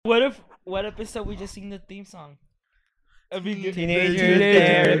what episode we just sing the theme song? Teenager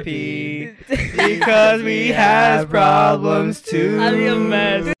therapy, because we have problems too. I'll be a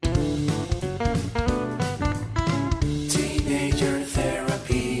mess. Teenager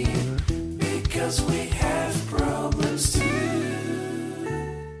therapy, because we have problems too.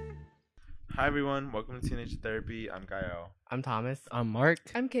 Hi everyone, welcome to Teenage Therapy. I'm Gael, I'm Thomas. I'm Mark.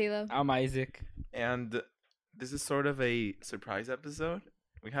 I'm Kayla. I'm Isaac. and this is sort of a surprise episode.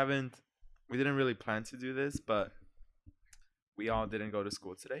 We didn't really plan to do this, but we all didn't go to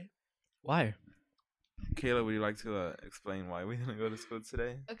school today. Why? Kayla, would you like to explain why we didn't go to school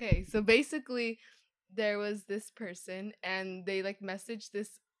today? Okay, so basically, there was this person, and they messaged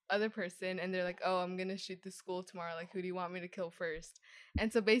this other person, and they're like, "Oh, I'm gonna shoot the school tomorrow. Like, who do you want me to kill first?"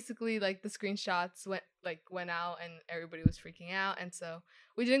 And so basically, the screenshots went out, and everybody was freaking out, and so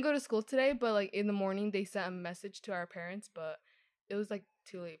we didn't go to school today. But in the morning, they sent a message to our parents, but it was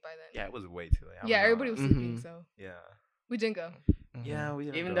too late by then. Yeah, it was way too late. Yeah, everybody was sleeping, Mhm. so Yeah. we didn't go. Yeah, we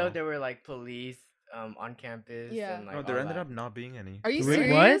didn't Even go. though there were police on campus. Yeah. And, No, there ended up not being any. Are you Wait,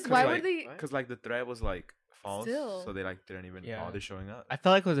 serious? what? Why 'Cause, would they? What? Because the thread was false, Still. so they didn't even Yeah. bother showing up. I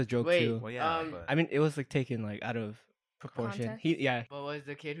felt like it was a joke Wait, too. Well, yeah, Um, but I mean, it was taken out of proportion. Context? But was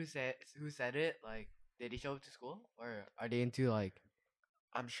the kid who said it did he show up to school, or are they into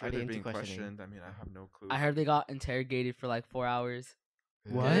I'm sure are they they're into being questioning? questioned. I mean, I have no clue. I heard they got interrogated for 4 hours.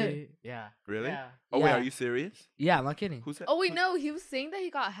 What? Really? Yeah. Really? Yeah. Oh wait, Yeah. are you serious? Yeah, I'm not kidding. Who said? Oh wait, no, he was saying that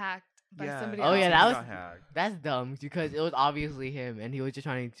he got hacked by Yeah. somebody Oh, else. yeah, he that was- got hacked. That's dumb because it was obviously him, and he was just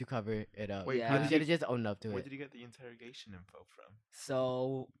trying to cover it up. Wait, Yeah. where He did should you, have just owned up to where it. did you get the interrogation info from?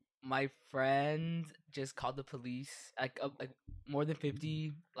 So my friend just called the police. More than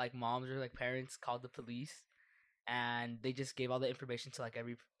 50 moms or parents called the police, and they just gave all the information to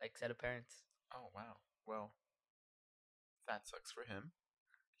every set of parents. Oh wow. Well, that sucks for him.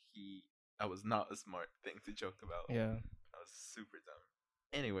 That was not a smart thing to joke about. Yeah. That was super dumb.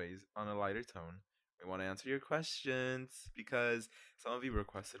 Anyways, on a lighter tone, we want to answer your questions because some of you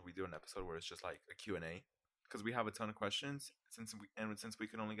requested we do an episode where it's just a Q&A, because we have a ton of questions since we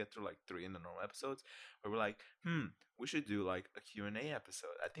can only get through 3 in the normal episodes, where we're we should do a Q&A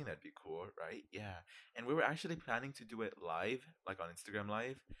episode. I think that'd be cool, right? Yeah. And we were actually planning to do it live, on Instagram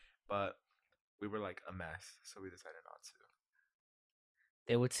live, but we were a mess, so we decided not to.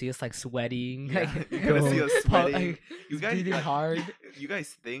 They would see us sweating. Yeah, you're gonna see us sweating. You guys breathing hard. You guys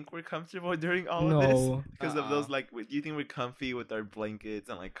think we're comfortable during all of No. this because of those you think we're comfy with our blankets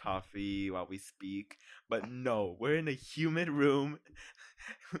and coffee while we speak, but no, we're in a humid room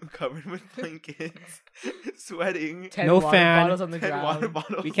covered with blankets, sweating. 10 No water fan. bottles on the 10 water ground.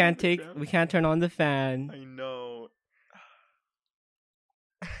 bottles We on can't the ground. we can't turn on the fan. I know.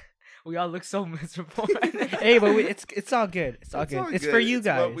 We all look so miserable. Hey, but it's all good. It's all good. It's for you It's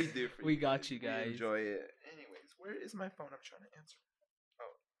guys. what we do for We you. got you We guys. enjoy it. Anyways, where is my phone? I'm trying to answer.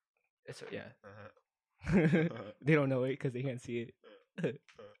 It's yeah. Uh-huh. They don't know it because they can't see it.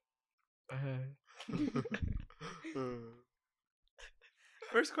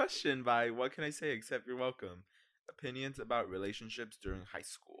 First question by What Can I Say Except You're Welcome? Opinions about relationships during high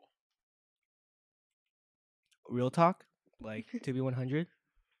school. Real talk, to be 100.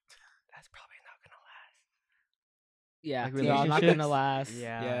 That's probably not gonna last. Yeah, Like they're all not relationships? gonna last.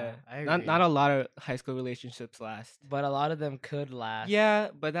 Yeah. I Not agree. a lot of high school relationships last. But a lot of them could last. Yeah,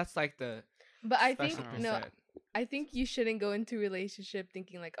 but that's the But I think special no, percent. I think you shouldn't go into a relationship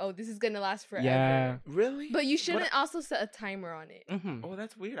thinking oh, this is gonna last forever. Yeah. Really? But you shouldn't also set a timer on it. Mm-hmm. Oh,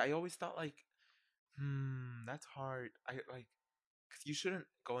 that's weird. I always thought that's hard. Because you shouldn't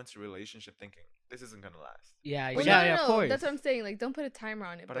go into a relationship thinking this isn't gonna last. Yeah, Well, yeah, no, yeah, no, of no. course. That's what I'm saying. Don't put a timer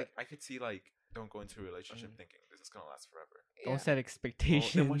on it. But I could see don't go into a relationship thinking this is gonna last forever. Don't yeah. set Oh,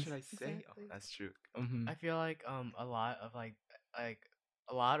 expectations. then what should I say? Exactly. Oh, that's true. Mm-hmm. I feel like a lot of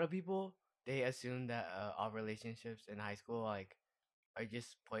a lot of people, they assume that all relationships in high school are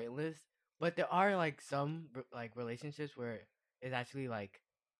just pointless, but there are some relationships where it's actually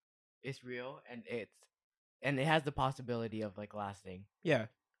it's real, and it has the possibility of lasting. Yeah.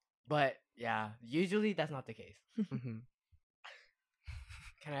 But yeah, usually that's not the case. Mm-hmm.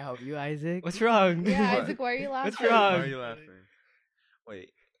 Can I help you, Isaac? What's wrong? Yeah, What? Isaac, why are you laughing? What's wrong? Why are you laughing? Wait.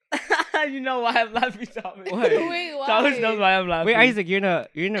 you know why I'm laughing, Thomas. What? Wait, why? Thomas knows why I'm laughing. Wait, Isaac, you're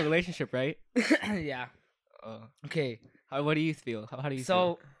in a relationship, right? Yeah. Okay. What do you feel? How do you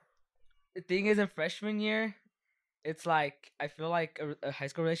So, the thing is, in freshman year, it's I feel like a high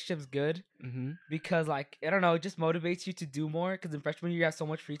school relationship is good feel? Mm-hmm. because I don't know, it just motivates you to do more. Because in freshman year, you have so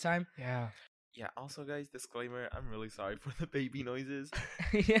much free time. Yeah. Yeah, also, guys, disclaimer, I'm really sorry for the baby noises.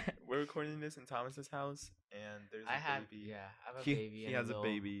 Yeah. We're recording this in Thomas's house, and there's a baby. I have a He- baby. he and has a little-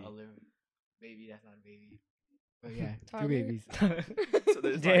 baby. little baby. That's not a baby. But yeah, two Toddler? babies. So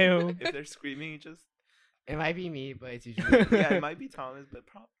there's Damn. like, if they're screaming, just It might be me, but it's usually yeah, it might be Thomas, but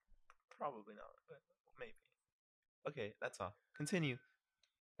probably not. But maybe. Okay, that's all. Continue,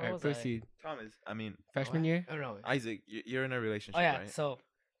 What Alright, was I? proceed. Thomas. I mean, Freshman What? year? Oh no. Isaac, you're in a relationship, Oh yeah, right? so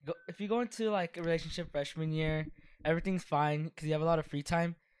if you go into like a relationship freshman year, everything's fine because you have a lot of free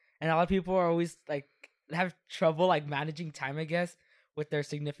time, and a lot of people are always like have trouble like managing time, I guess, with their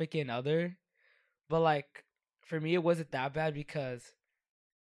significant other. But like for me, it wasn't that bad because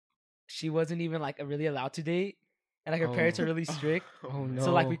she wasn't even like really allowed to date, and like her parents Oh. are really strict. Oh, man. no.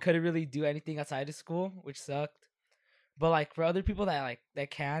 So like we couldn't really do anything outside of school, which sucked. But like for other people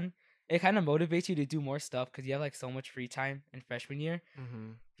that can, it kind of motivates you to do more stuff because you have like so much free time in freshman year.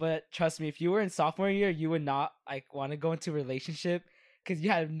 Mm-hmm. But trust me, if you were in sophomore year, you would not like want to go into a relationship because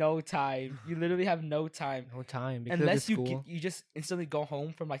you have no time. You literally have no time No time because unless of the school. you just instantly go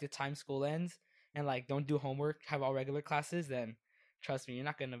home from like the time school ends and like don't do homework, have all regular classes. Then trust me, you're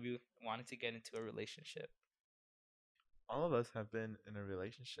not gonna be wanting to get into a relationship. All of us have been in a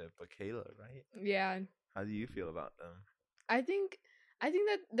relationship, but Kayla, right? Yeah. How do you feel about them? I think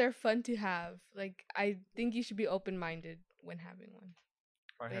that they're fun to have. Like I think you should be open minded when having one.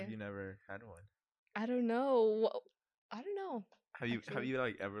 Or have Yeah. you never had one? I don't know. I don't know. Have you Actually.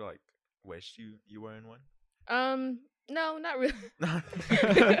 like ever like wished you were in one? No, not really.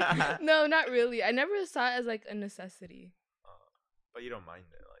 But No, not really. I never saw it as like a necessity. you don't mind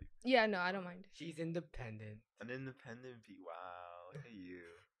it, like Yeah, no, I don't mind. She's independent. an independent. Wow, look at you.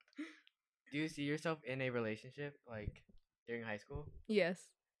 Do you see yourself in a relationship like during high school? Yes,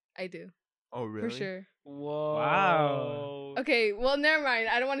 I do. Oh really? For sure. Whoa! Wow. Okay, well, never mind.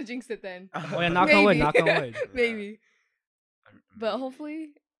 I don't want to jinx it then. Oh yeah, knock on wood, Maybe. knock on wood. Maybe. But Maybe. hopefully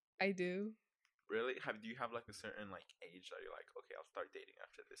I do. Really? Do you have like a certain like age that you're like, okay, I'll start dating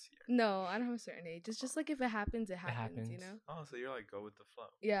after this year? No, I don't have a certain age. It's just like if it happens, it happens, you happens. know? Oh, so you're like go with the flow.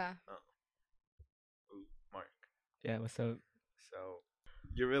 Yeah. Ooh, Mark. Yeah, what's up? So,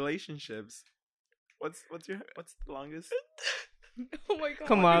 your relationships. What's the longest? Oh my god.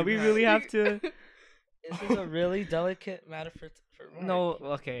 Come on, you we have- really have to. This is a really delicate matter for Mark. No,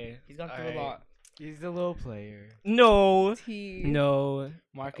 okay. He's gone through Alright. a lot. He's a little player. No, Tea. no.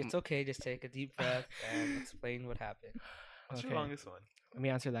 Mark, it's okay. Just take a deep breath and explain what happened. What's Okay. your longest one? Let me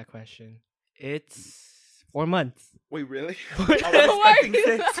answer that question. It's 4 months. Wait, really? Why Why are expecting you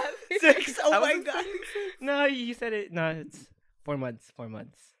six. laughing? 6. Oh I was my god. expecting six. No, you said it. No, it's 4 months. 4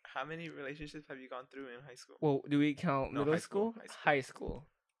 months. How many relationships have you gone through in high school? Well, do we count No, middle high school, school? high High school.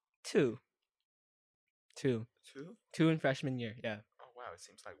 2. 2. 2? 2 in freshman year. Yeah. Oh wow, it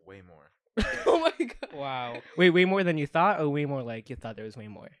seems like way more. Oh my god. Wow. Wait, way more than you thought, or way more like you thought there was way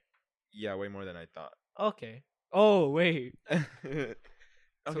more? Yeah, way more than I thought. Okay. Oh wait.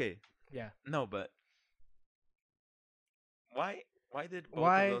 Okay. Yeah. No, but why did both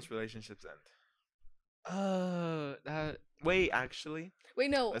Why- of those relationships end? That Wait, actually, Wait,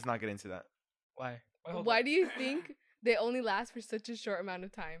 no. let's not get into that. why? Why do you think they only last for such a short amount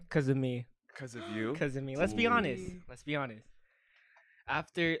of time? Because of me. Because of you. Because of me. Let's be honest. Ooh. Let's be honest.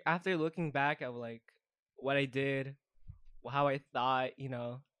 After looking back at like what I did, how I thought,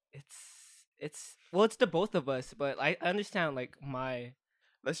 it's the both of us, but I understand like my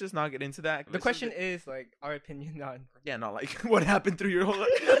Let's just not get into that. the question is like our opinion on yeah, not like what happened through your whole life.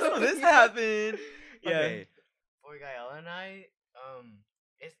 So this happened. Yeah. Okay. For Gael and I,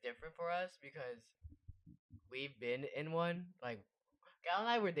 it's different for us because we've been in one. Like Gael and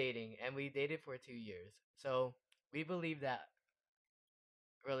I were dating, and we dated for 2 years. So we believe that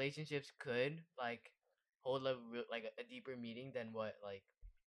relationships could like hold a deeper meaning than what like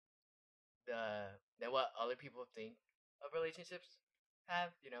than what other people think of relationships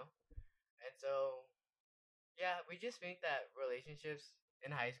have, And so yeah, we just think that relationships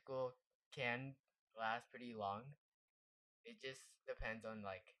in high school can last pretty long. It just depends on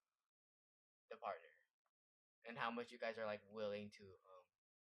like the partner and how much you guys are like willing to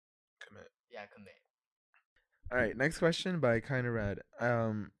Commit. commit. All right, next question by Kinda Rad.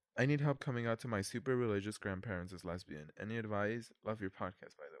 I need help coming out to my super religious grandparents as lesbian. Any advice? Love your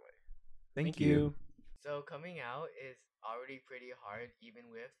podcast, by the way. Thank you. So coming out is already pretty hard, even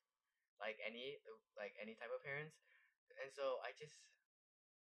with like any type of parents, and so I just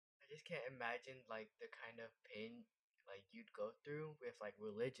can't imagine like the kind of pain like you'd go through with like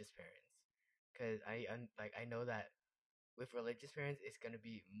religious parents, because I know that with religious parents it's gonna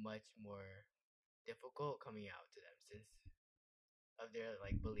be much more difficult coming out to them since of their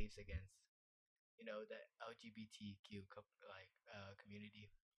like beliefs against the LGBTQ community.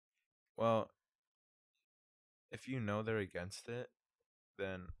 Well, if you know they're against it,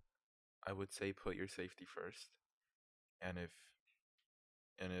 then I would say put your safety first. And if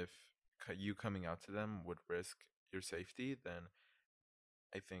you coming out to them would risk your safety, then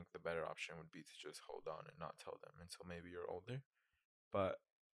I think the better option would be to just hold on and not tell them until maybe you're older. But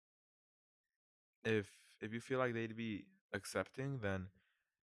if if you feel like they'd be accepting, then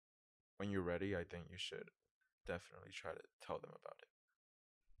when you're ready, I think you should definitely try to tell them about it.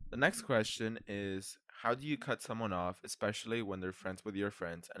 The next question is, how do you cut someone off, especially when they're friends with your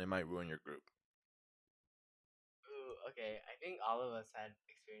friends and it might ruin your group? Ooh, okay. I think all of us had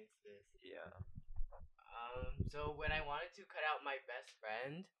experienced this. Yeah. So when I wanted to cut out my best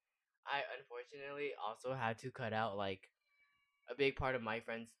friend, I unfortunately also had to cut out like a big part of my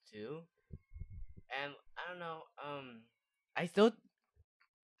friends too. And I don't know, I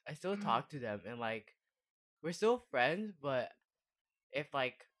still talk to them and like we're still friends, but if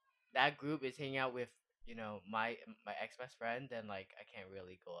like that group is hanging out with, my ex best friend, then like I can't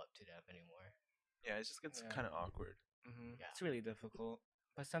really go up to them anymore. Yeah, it just gets Yeah. kind of awkward. Yeah. It's really difficult,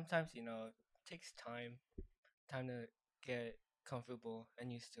 but sometimes it takes time to get comfortable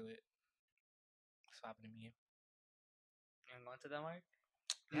and used to it. It's happened to me. You want to go into that, Mark?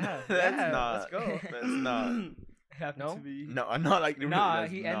 Yeah, That's yeah, not. let's go. That's not. It happened No? to me. No, I'm not like. Nah,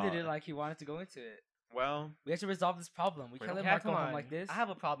 that's he ended not. it like he wanted to go into it. Well, We have to resolve this problem. We Wait, can't let Yeah, Marco come home on. like this. I have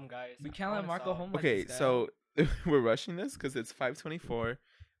a problem, guys. We I can't let wanna Marco solve- home like okay, this. so we're rushing this because it's 5:24.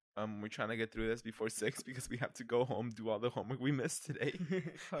 We're trying to get through this before 6 because we have to go home, do all the homework we missed today,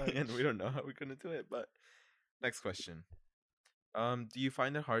 and we don't know how we're gonna do it. But next question. Do you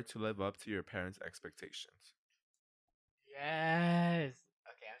find it hard to live up to your parents' expectations? Yes.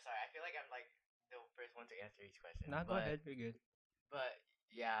 Okay, I'm sorry. I feel like I'm like the first one to answer each question. Nah, go ahead. You're good. But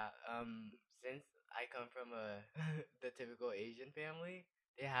yeah, since I come from the typical Asian family,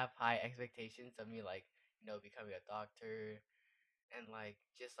 they have high expectations of me, like becoming a doctor, and like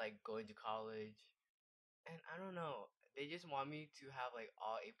just like going to college. And I don't know, they just want me to have like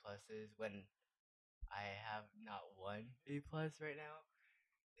all A pluses when I have not one A plus right now.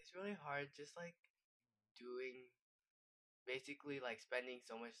 It's really hard, just like doing basically like spending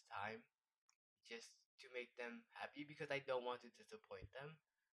so much time just to make them happy because I don't want to disappoint them,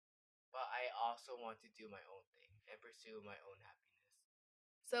 but I also want to do my own thing and pursue my own happiness.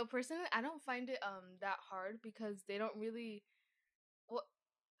 So personally, I don't find it that hard because they don't really. Well,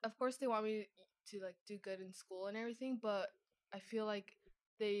 of course they want me to like do good in school and everything, but I feel like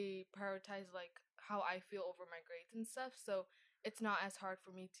they prioritize like how I feel over my grades and stuff. So it's not as hard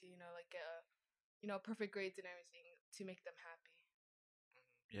for me to like get perfect grades and everything to make them happy.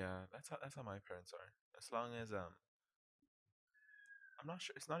 Yeah, that's how my parents are. As long as I'm not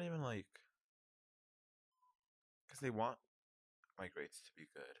sure. It's not even like because they want my grades to be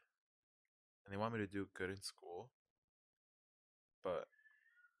good and they want me to do good in school, but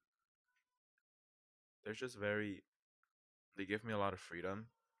they're just very. They give me a lot of freedom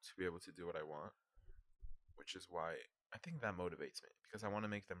to be able to do what I want, which is why I think that motivates me because I want to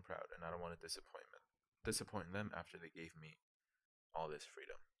make them proud and I don't want to disappoint them after they gave me all this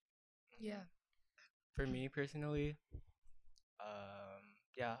freedom. Yeah. For me personally,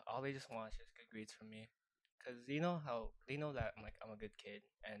 yeah, all they just want is just good grades from me, cause they know that I'm a good kid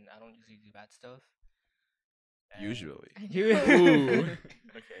and I don't usually do bad stuff. And- Usually. I You- know. Ooh.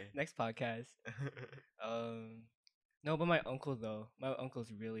 Okay. Next podcast. No, but my uncle's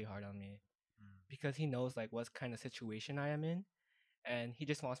really hard on me because he knows like what kind of situation I am in, and he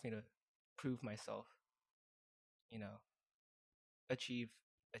just wants me to prove myself. Achieve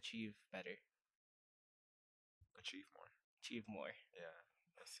better, Achieve more. achieve more. Yeah,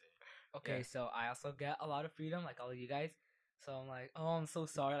 I see. Okay, Yeah. so I also get a lot of freedom, like all of you guys. So I'm like, oh, I'm so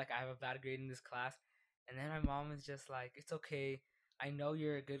sorry. Like, I have a bad grade in this class. And then my mom is just like, it's okay. I know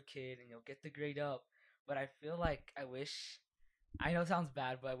you're a good kid and you'll get the grade up. But I feel like I know it sounds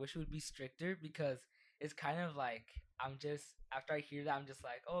bad, but I wish it would be stricter because it's kind of like, after I hear that, I'm just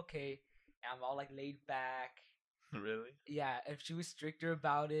like, okay. And I'm all like laid back. Really? Yeah, if she was stricter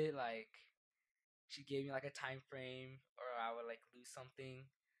about it, like, she gave me like a time frame or I would like lose something,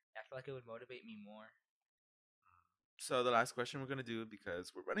 I feel like it would motivate me more. So the last question we're gonna do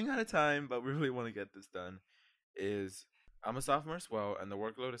because we're running out of time, but we really want to get this done, is I'm a sophomore as well, and the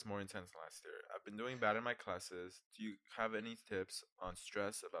workload is more intense than last year. I've been doing bad in my classes. Do you have any tips on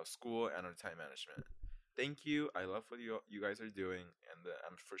stress about school and on time management? Thank you. I love what you guys are doing, and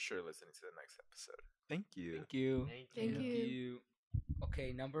I'm for sure listening to the next episode. Thank you. Thank you. Thank Thank you. you.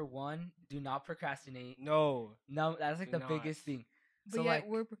 Okay, number 1, do not procrastinate. No. No, that's like Do the not. biggest thing. But So yeah, like,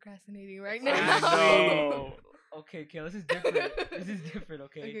 we're procrastinating right I now. know. okay, this is different. This is different.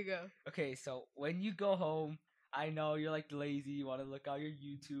 Okay, go. Okay, so when you go home, I know you're like lazy. You want to look out your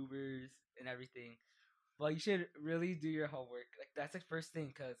YouTubers and everything, but you should really do your homework. Like that's the first thing,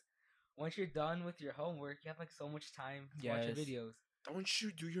 because once you're done with your homework, you have like so much time to watch your Yes. videos. Don't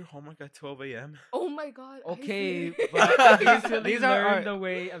you do your homework at 12 a.m.? Oh my god. I Okay, did. but These- recently these are learn our- the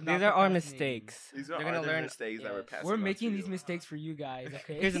way of not These are our procrastinating. mistakes. These They're are gonna the learn. mistakes that we're yes. passing We're on to making these you. mistakes for you guys.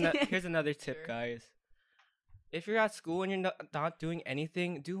 Okay. Here's another tip, Sure. guys. If you're at school and you're not doing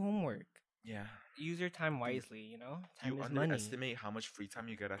anything, do homework. Yeah. Use your time wisely. You know, time You is money. underestimate how much free time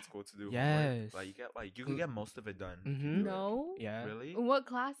you get at school to do homework. Yes. Like you can Mm. get most of it done. if you Mhm. do it. No. Yeah. Really? In what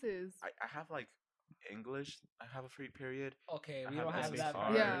classes? I have like English. I have a free period. Okay, I we have don't have that.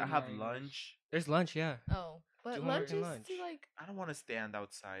 SSR. Yeah. I have English. lunch. There's lunch. Yeah. Oh, but Do lunch homework is and lunch. like I don't want to stand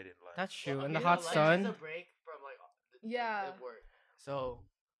outside in lunch. That's true. Well, In the okay, hot lunch sun. is a break from like Yeah. the work. So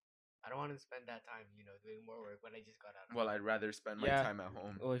I don't want to spend that time, doing more work when I just got out. Of Well, work. I'd rather spend my Yeah. time at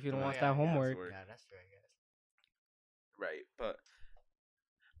home. Well, if you don't doing want yeah, that yeah, homework, work. Yeah, that's fair, I guess. Right,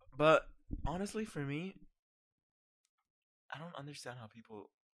 but honestly, for me, I don't understand how people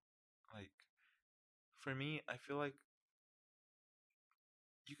like. For me, I feel like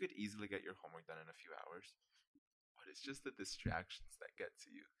you could easily get your homework done in a few hours, but it's just the distractions that get to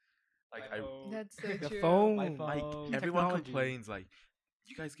you. Like My phone. that's so the true. phone. My like phone. everyone Technology. complains like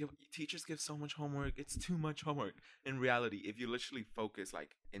teachers give so much homework, it's too much homework. In reality, if you literally focus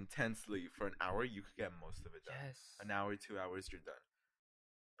like intensely for an hour, you could get most of it done. Yes. An hour, 2 hours, you're done.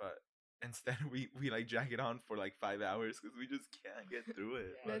 But instead we like drag it on for like 5 hours because we just can't get through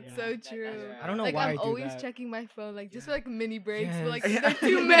it. That's Yeah. so That- true. yeah. I don't know Like why I'm I do always that. checking my phone, like just for Yeah. like mini breaks, but like Yes. they're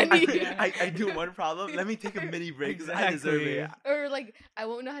too many. Yeah. I do one problem. Let me take a mini break because I deserve it. Exactly. Or like I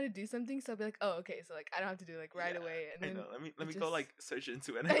won't know how to do something, so I'll be like, oh okay, so like I don't have to do it like right Yeah, away. And I then know. Let me it go just- like search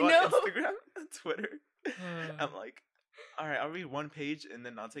into it. And I I go know. on Instagram and Twitter. I'm like, all right, I'll read one page and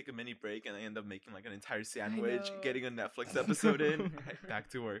then I'll take a mini break and I end up making like an entire sandwich, know. getting a Netflix episode in, right, back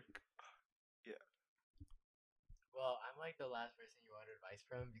to work. Well, I'm like the last person you want advice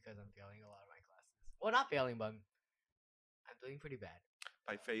from because I'm failing a lot of my classes. Well, not failing, but I'm doing pretty bad.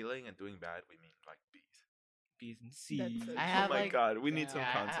 By failing and doing bad, we mean like B's. B's and C's. That's so I true. have Oh my like god, we need yeah, some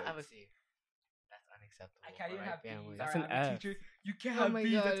yeah, context. I have a C. That's unacceptable. I can't for even my have family. B's. That's Alright, an I'm a F. teacher. You can't Oh have my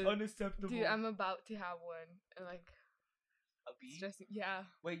B's. That's God. unacceptable. dude, I'm about to have one. And like a B. stressing. Yeah.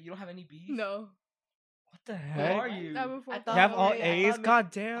 Wait, you don't have any B's? No. What the Who heck? are you? I'm a full I You thought- have all wait, I A's. thought God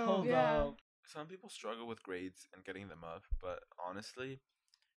damn. Hold Yeah. up. Some people struggle with grades and getting them up, but honestly,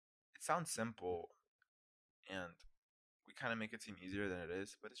 it sounds simple and we kind of make it seem easier than it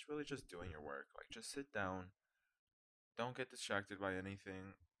is, but it's really just doing your work. Like, just sit down, don't get distracted by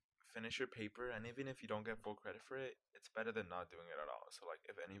anything, finish your paper, and even if you don't get full credit for it, it's better than not doing it at all. So, like,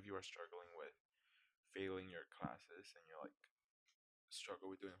 if any of you are struggling with failing your classes and you're like, struggle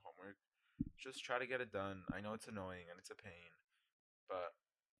with doing homework, just try to get it done. I know it's annoying and it's a pain, but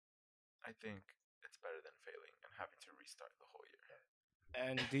I think it's better than failing and having to restart the whole year.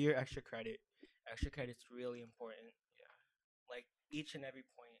 And do your extra credit. Extra credit's really important. Yeah. Like each and every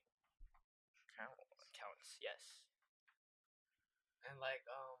point Count. counts. Yes. And like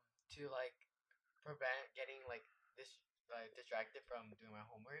to like prevent getting like distracted from doing my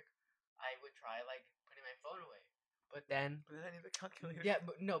homework, I would try like putting my phone away. But then But then I need the calculator. yeah,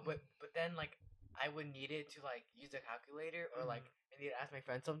 but no, but then like I would need it to like use a calculator or like I need to ask my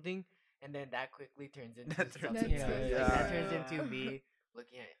friend something, and then that quickly turns into That turns something into- else. yeah. Like, that Yeah. turns into me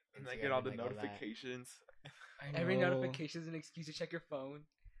looking at And I Instagram get all the and, like, that. notifications. Every know. notification is an excuse to check your phone.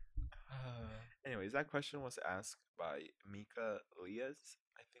 Anyways, that question was asked by Mika Lias.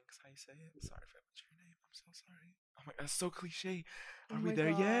 I think is how you say it. Sorry if I butchered your name. I'm so sorry. Oh my god, that's so cliche. Oh Are we my there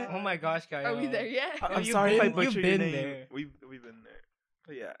yet? Oh my gosh, guys. Are we there yet? Oh, I'm you've sorry if I been- you've butchered your been name. there. We've been there.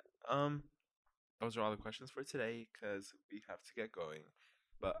 But yeah, those are all the questions for today because we have to get going.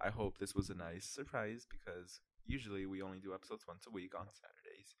 But I hope this was a nice surprise because usually we only do episodes once a week on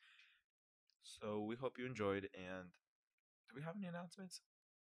Saturdays. So we hope you enjoyed. And do we have any announcements?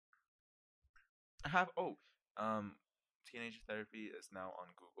 I have. Teenage Therapy is now on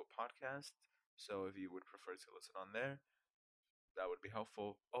Google Podcast. So if you would prefer to listen on there, that would be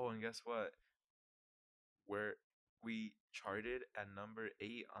helpful. Oh, and guess what? We charted at number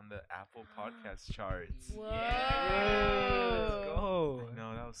 8 on the Apple Podcast charts. Whoa. Let's go. I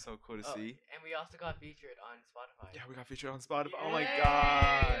know, that was so cool to Oh, see. and we also got featured on Spotify. Yeah, we got featured on Spotify. Oh my Yay,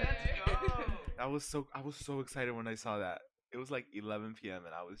 god. let's go. I was so excited when I saw that. It was like 11 p.m.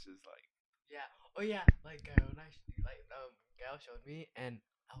 and I was just like, Yeah. Oh yeah. Like when Gael showed me, and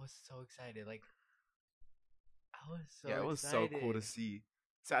I was so excited. Like I was so yeah, it was excited. so cool to see.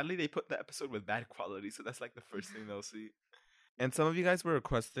 Sadly, they put the episode with bad quality, so that's like the first thing they'll see. And some of you guys were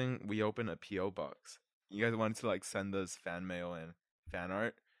requesting we open a PO box. you guys wanted to like send us fan mail and fan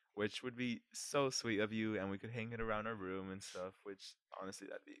art, which would be so sweet of you, and we could hang it around our room and stuff. Which honestly,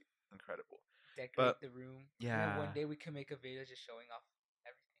 that'd be incredible. Decorate But the room. yeah. One day we can make a video just showing off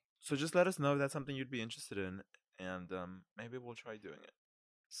everything. So just let us know if that's something you'd be interested in, and maybe we'll try doing it.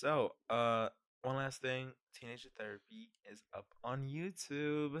 So, one last thing, Teenager Therapy is up on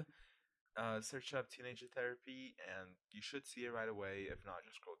YouTube. Search up Teenager Therapy, and you should see it right away. If not,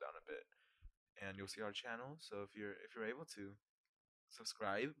 just scroll down a bit, and you'll see our channel. So if you're able to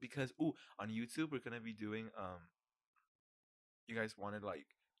subscribe, because on YouTube we're gonna be doing you guys wanted like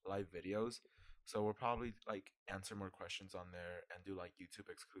live videos, so we'll probably like answer more questions on there and do like YouTube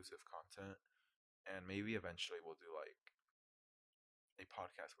exclusive content, and maybe eventually we'll do like a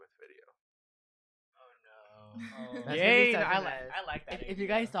podcast with video. Oh, That's Yay! gonna be I such a like mess. I like that. If you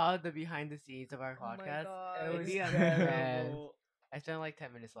guys saw the behind the scenes of our Oh my podcast, God. it would be a terrible. mess. I spent like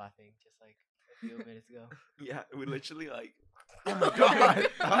 10 minutes laughing, just like a few minutes ago. Yeah, we literally like. Oh my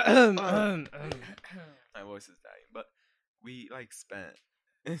god! My voice is dying, but we like spent.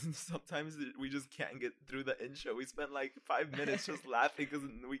 And sometimes we just can't get through the intro. We spent like 5 minutes just laughing because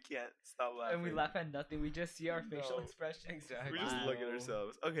we can't stop laughing. And we laugh at nothing. We just see our facial No. expressions. We just Wow. look at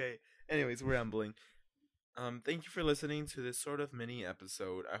ourselves. Okay. Anyways, we're rambling. Thank you for listening to this sort of mini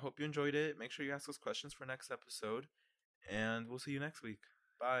episode. I hope you enjoyed it. Make sure you ask us questions for next episode, and we'll see you next week.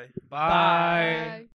 Bye. Bye. Bye.